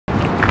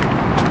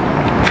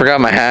Forgot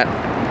my hat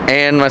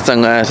and my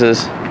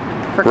sunglasses.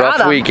 Forgot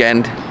Rough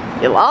weekend.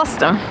 You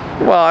lost them.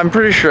 Well, I'm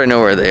pretty sure I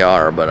know where they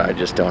are, but I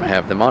just don't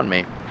have them on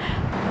me.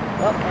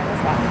 Well,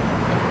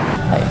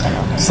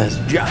 It says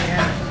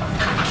Giant.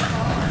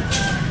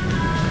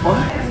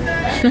 What?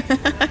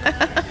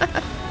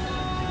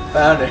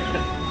 Found it.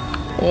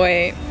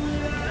 wait.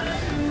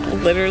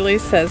 Literally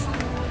says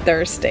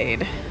Thursday.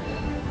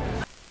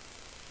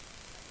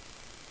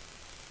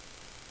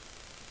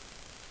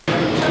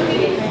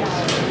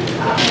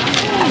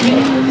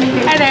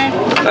 Hi there.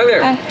 Hi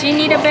there. Do you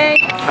need a bag?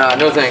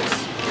 No thanks.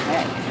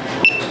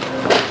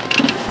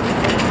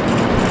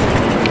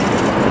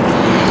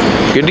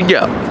 Good to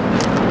go.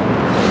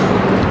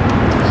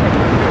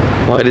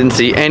 Well, I didn't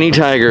see any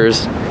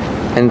tigers,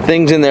 and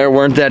things in there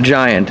weren't that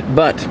giant,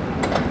 but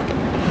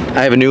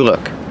I have a new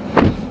look.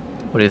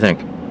 What do you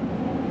think?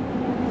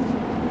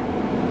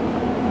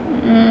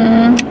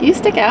 You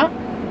stick out.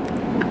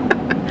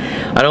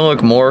 I don't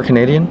look more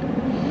Canadian?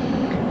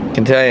 I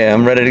can tell you,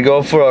 I'm ready to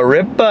go for a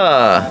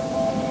ripper.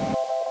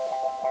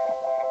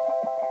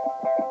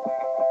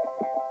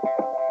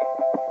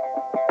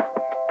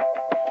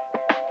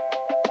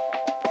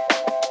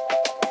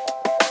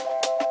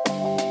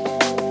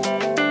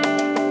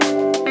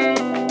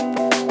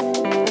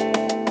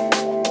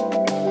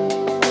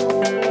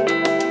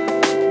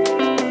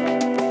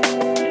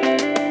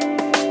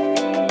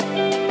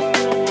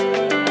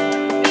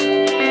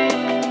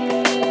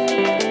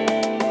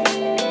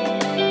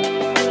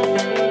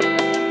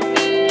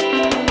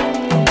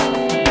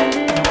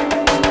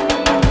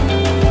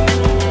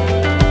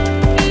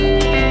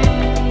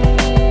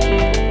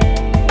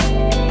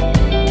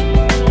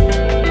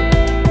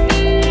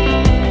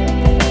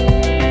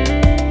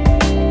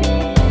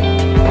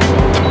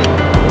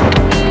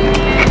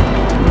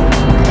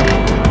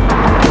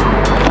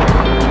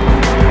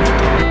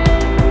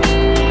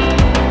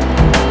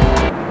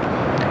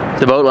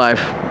 TheBoat.Life,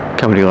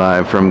 coming to you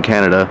live from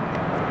Canada.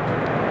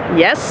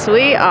 Yes,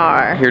 we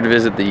are. Here to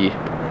visit the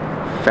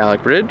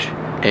Phallic Bridge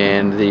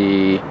and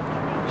the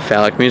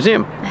Phallic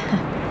Museum.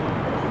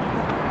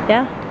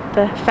 Yeah,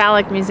 the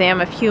Phallic Museum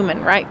of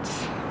Human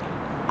Rights.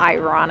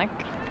 Ironic.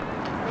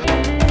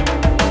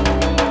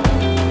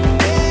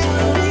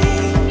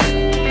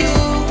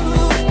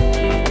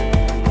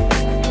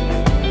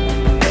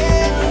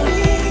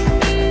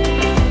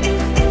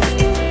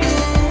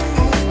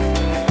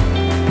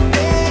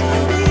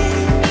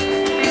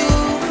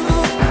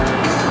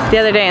 The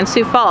other day in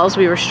Sioux Falls,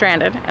 we were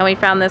stranded and we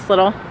found this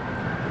little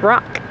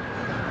rock.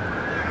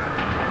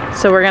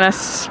 So we're gonna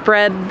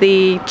spread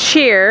the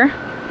cheer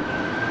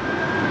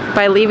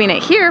by leaving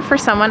it here for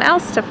someone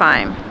else to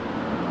find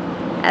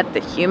at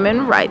the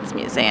Human Rights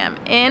Museum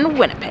in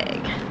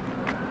Winnipeg.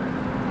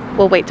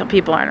 We'll wait till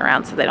people aren't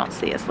around so they don't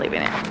see us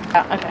leaving it.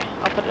 Oh, okay,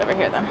 I'll put it over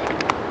here then.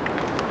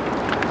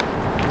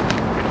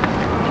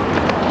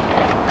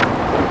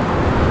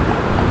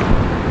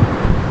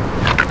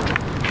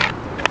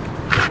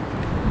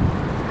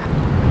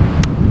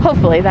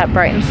 Hopefully that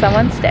brightens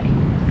someone's day.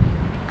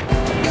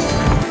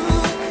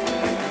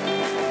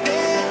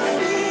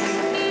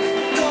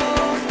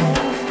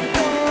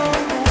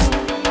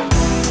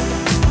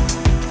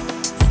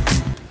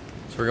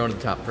 So we're going to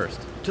the top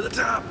first. To the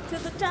top! To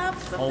the top.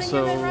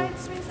 Also,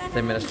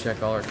 they made us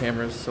check all our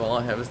cameras, so all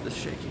I have is this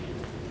shaky.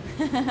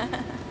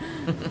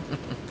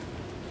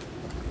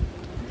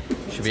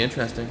 Should be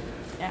interesting.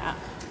 Yeah,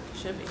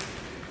 should be.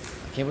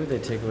 I can't believe they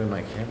take away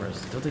my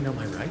cameras. Don't they know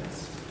my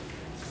rights?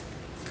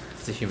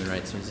 It's the Human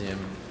Rights Museum.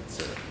 It's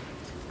a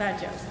Bad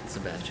joke. It's a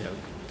bad joke.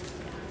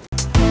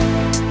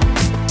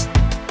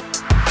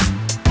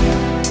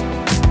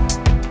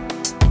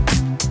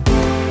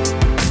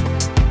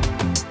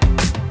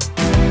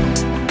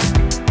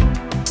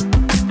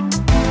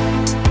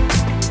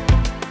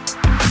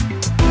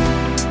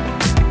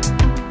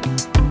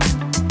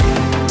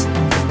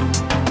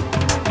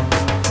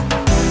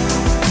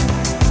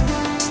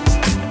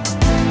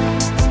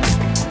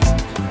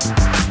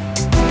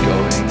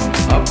 Going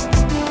up,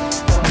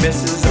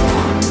 misses on.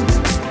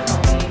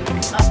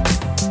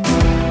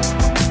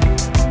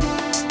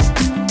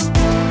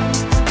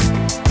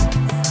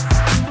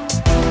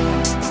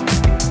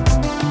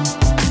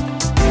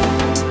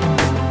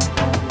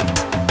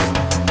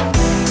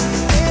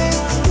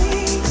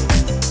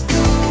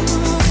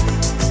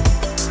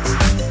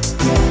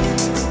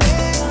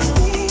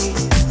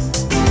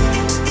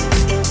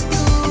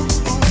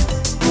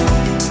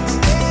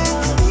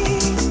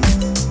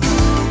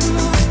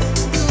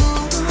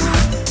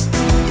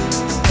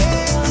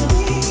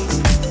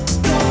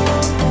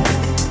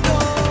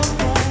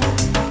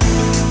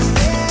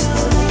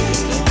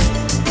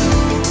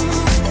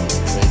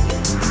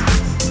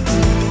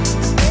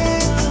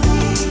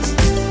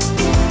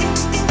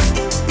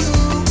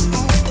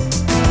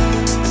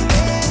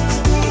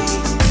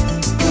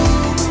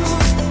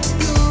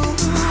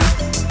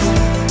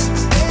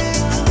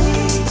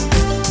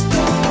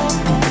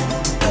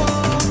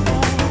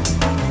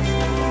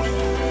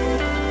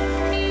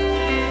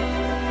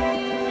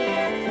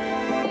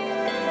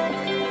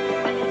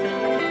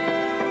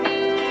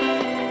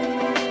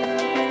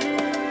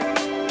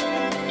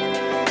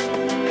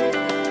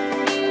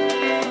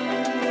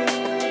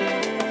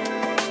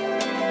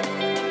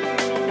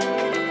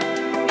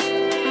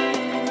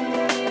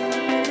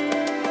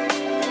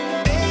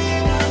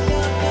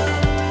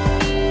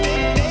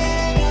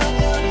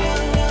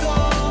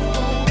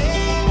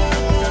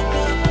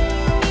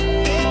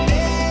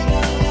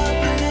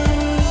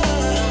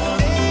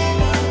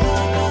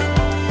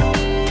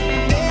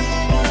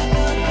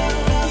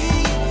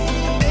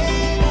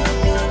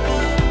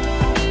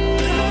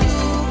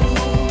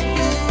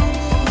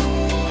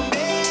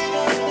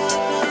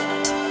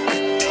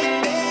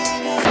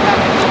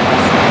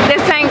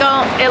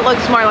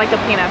 looks more like a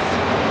penis.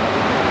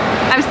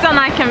 I'm still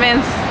not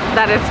convinced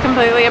that it's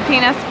completely a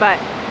penis, but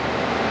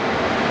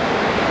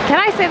can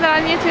I say that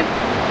on YouTube?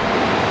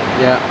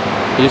 Yeah,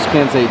 you just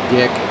can't say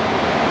dick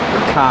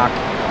or cock.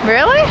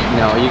 Really?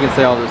 No, you can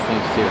say all those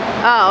things too.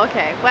 Oh,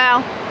 okay.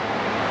 Well,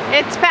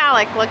 it's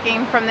phallic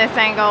looking from this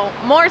angle,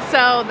 more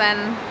so than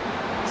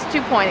it's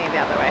too pointy the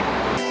other way.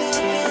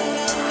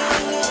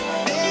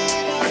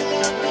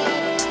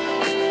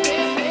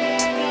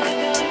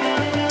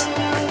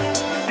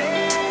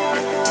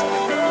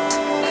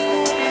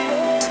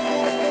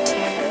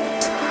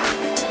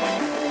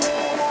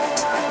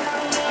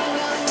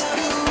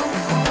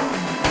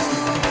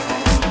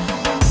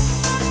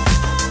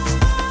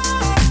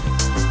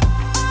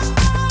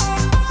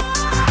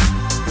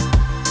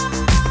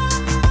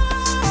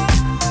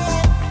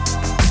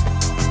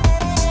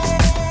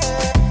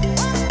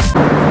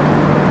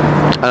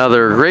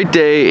 Another great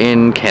day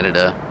in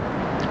Canada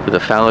with a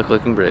phallic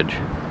looking bridge.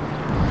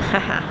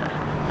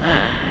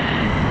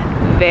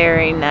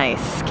 Very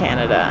nice,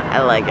 Canada.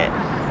 I like it.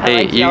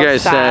 Hey, you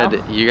guys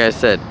said,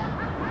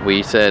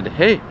 we said,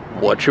 hey,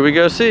 what should we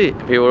go see?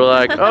 And people were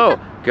like, oh,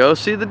 go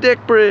see the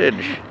Dick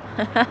Bridge.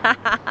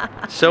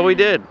 So we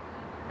did.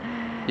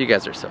 You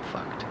guys are so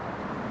fucked.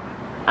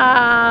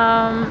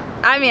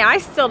 I mean, I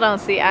still don't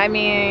see. I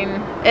mean,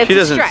 it's she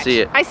doesn't a stretch.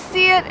 see it. I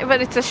see it,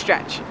 but it's a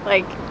stretch.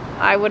 Like,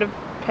 I would have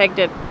pegged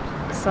it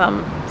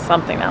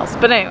something else.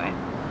 But anyway.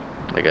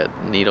 Like a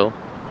needle?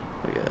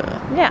 Like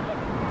a, yeah.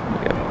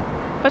 Like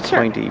a but sure.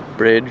 pointy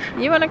bridge?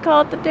 You want to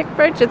call it the Dick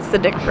Bridge? It's the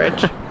Dick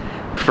Bridge.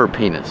 For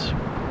penis.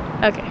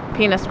 Okay,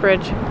 penis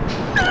bridge.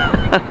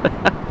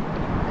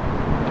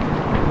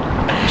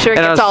 Sure, it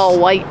gets all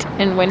white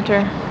in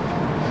winter.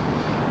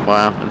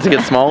 Wow. Does it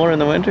get smaller in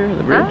the winter,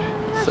 the bridge?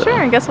 So. Sure,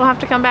 I guess we'll have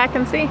to come back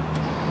and see.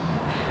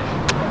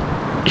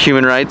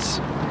 Human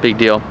rights, big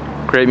deal.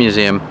 Great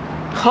museum.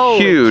 Holy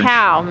huge.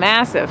 Cow,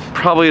 massive.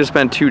 Probably to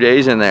spend 2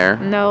 days in there.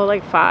 No,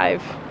 like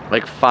 5.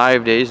 Like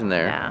 5 days in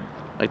there. Yeah.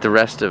 Like the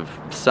rest of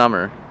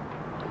summer.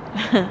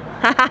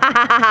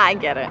 I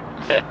get it.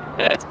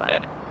 That's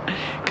fine.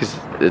 Because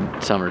the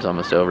summer's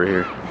almost over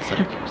here. It's,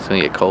 like, it's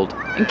gonna get cold.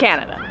 In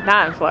Canada,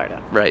 not in Florida.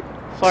 Right.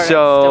 Florida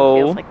still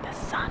feels like the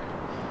sun.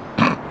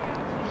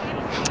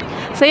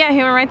 So yeah,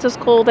 human rights was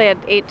cool. They had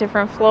 8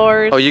 different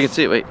floors. Oh, you can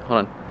see it. Wait,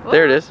 hold on. Ooh,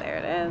 there it is. There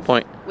it is.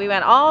 Point. We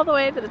went all the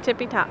way to the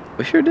tippy top.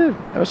 We sure did.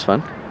 That was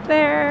fun.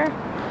 There.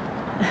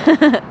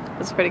 That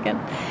was pretty good.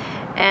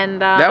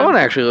 And that one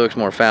actually looks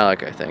more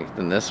phallic, I think,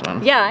 than this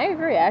one. Yeah, I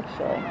agree,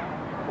 actually.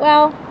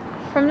 Well,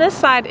 from this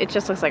side, it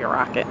just looks like a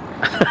rocket.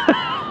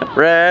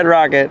 Red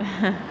rocket.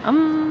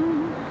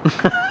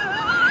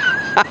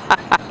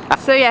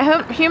 So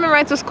yeah, human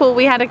rights was cool.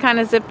 We had to kind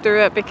of zip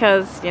through it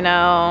because, you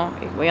know,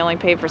 we only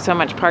paid for so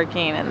much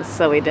parking, and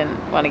so we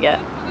didn't want to get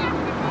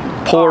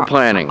poor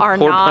planning. Poor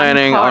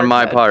planning on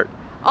my part.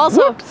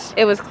 Also, whoops.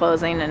 It was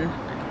closing in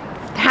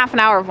half an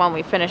hour of when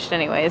we finished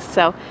anyways,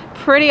 so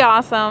pretty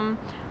awesome.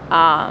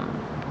 A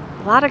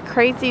lot of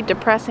crazy,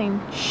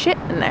 depressing shit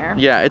in there.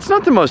 Yeah, it's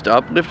not the most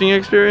uplifting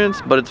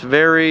experience, but it's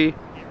very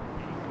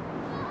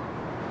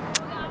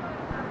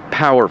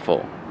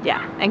powerful.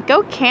 Yeah, and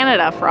go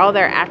Canada for all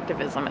their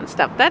activism and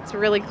stuff. That's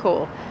really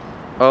cool.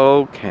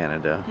 Oh,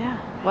 Canada. Yeah,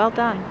 well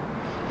done.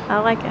 I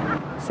like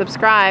it.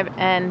 Subscribe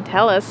and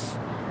tell us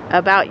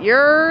about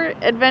your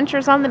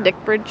adventures on the Dick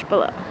Bridge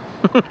below.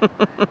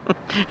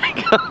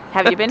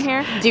 Have you been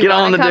here? Do you Get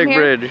on the Dick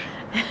here?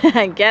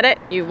 Bridge. Get it?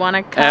 You want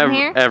to come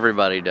here?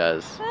 Everybody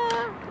does.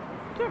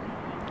 Sure.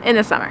 In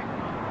the summer.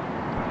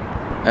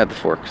 At the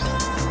Forks.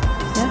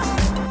 Yeah.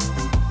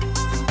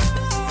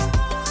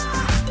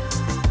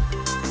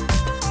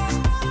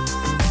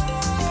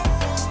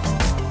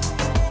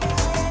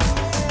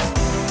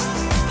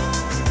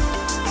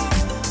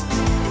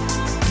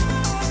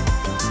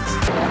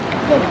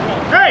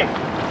 Hey!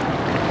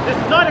 This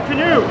is not a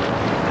canoe.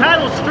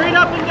 Paddle straight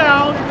up and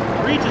down,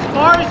 reach as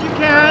far as you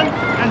can,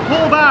 and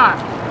pull back.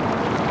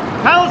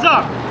 Paddles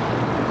up.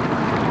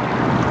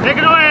 Take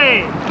it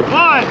away.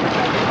 1,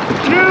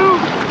 2,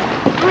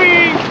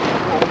 3,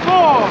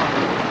 4.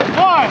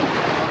 1,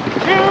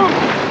 2,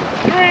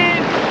 3,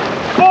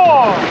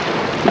 4.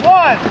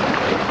 1,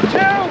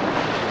 2,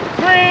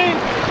 3,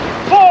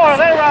 4.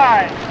 Let it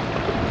ride.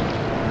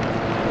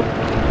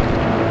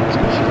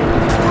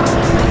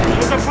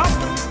 There's a pump.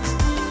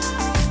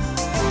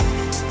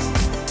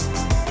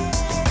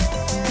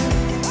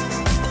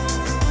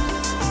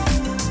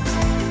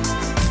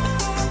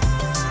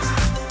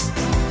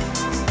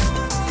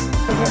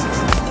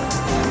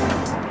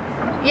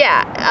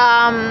 Yeah,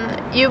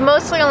 you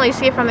mostly only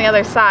see it from the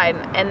other side,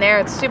 and there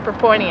it's super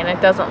pointy and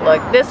it doesn't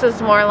look. This is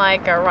more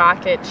like a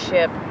rocket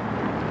ship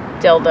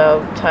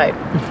dildo type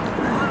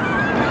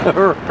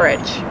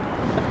bridge.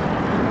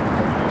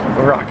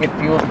 Rocket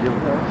fuel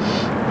dildo?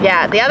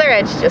 Yeah, the other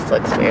edge just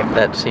looks weird.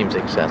 That seems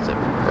excessive.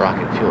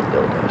 Rocket fuel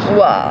dildos.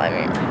 Well, I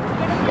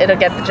mean, it'll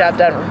get the job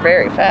done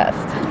very fast.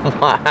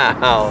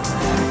 Wow.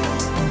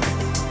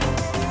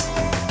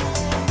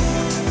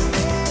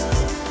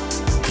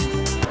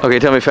 Okay,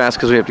 tell me fast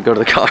because we have to go to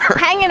the car.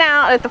 Hanging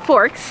out at the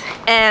Forks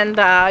and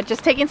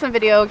just taking some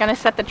video. Gonna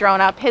set the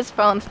drone up. His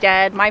phone's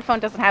dead. My phone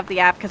doesn't have the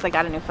app because I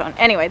got a new phone.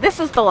 Anyway, this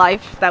is the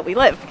life that we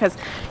live because,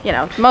 you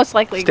know, most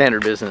likely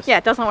standard business. Yeah,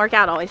 it doesn't work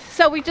out always.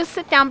 So we just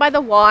sit down by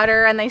the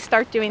water and they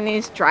start doing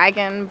these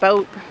dragon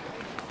boat.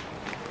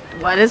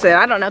 What is it?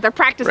 I don't know. They're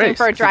practicing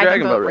for a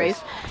dragon boat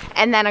race.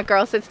 And then a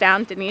girl sits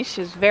down, Denise,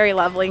 she's very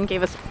lovely, and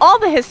gave us all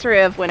the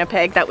history of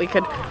Winnipeg that we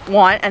could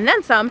want, and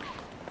then some.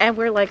 And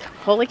we're like,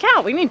 holy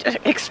cow, we need to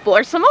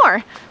explore some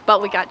more.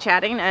 But we got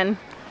chatting, and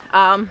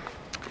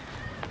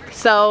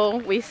so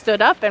we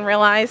stood up and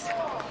realized,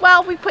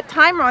 well, we put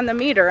timer on the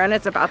meter and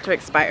it's about to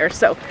expire,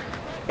 so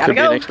gotta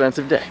go. Could be an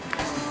expensive day.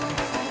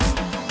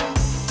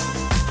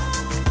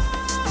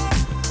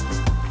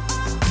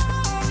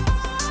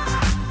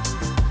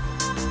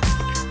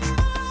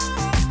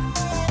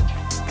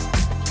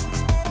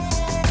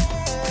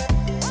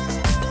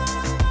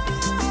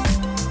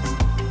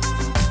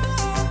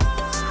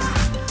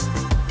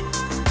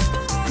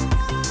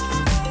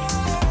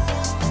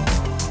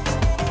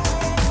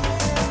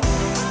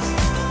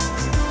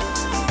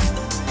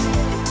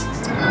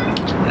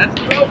 That's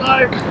the boat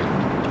life.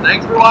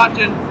 Thanks for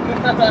watching.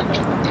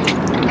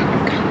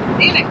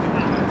 See you next time.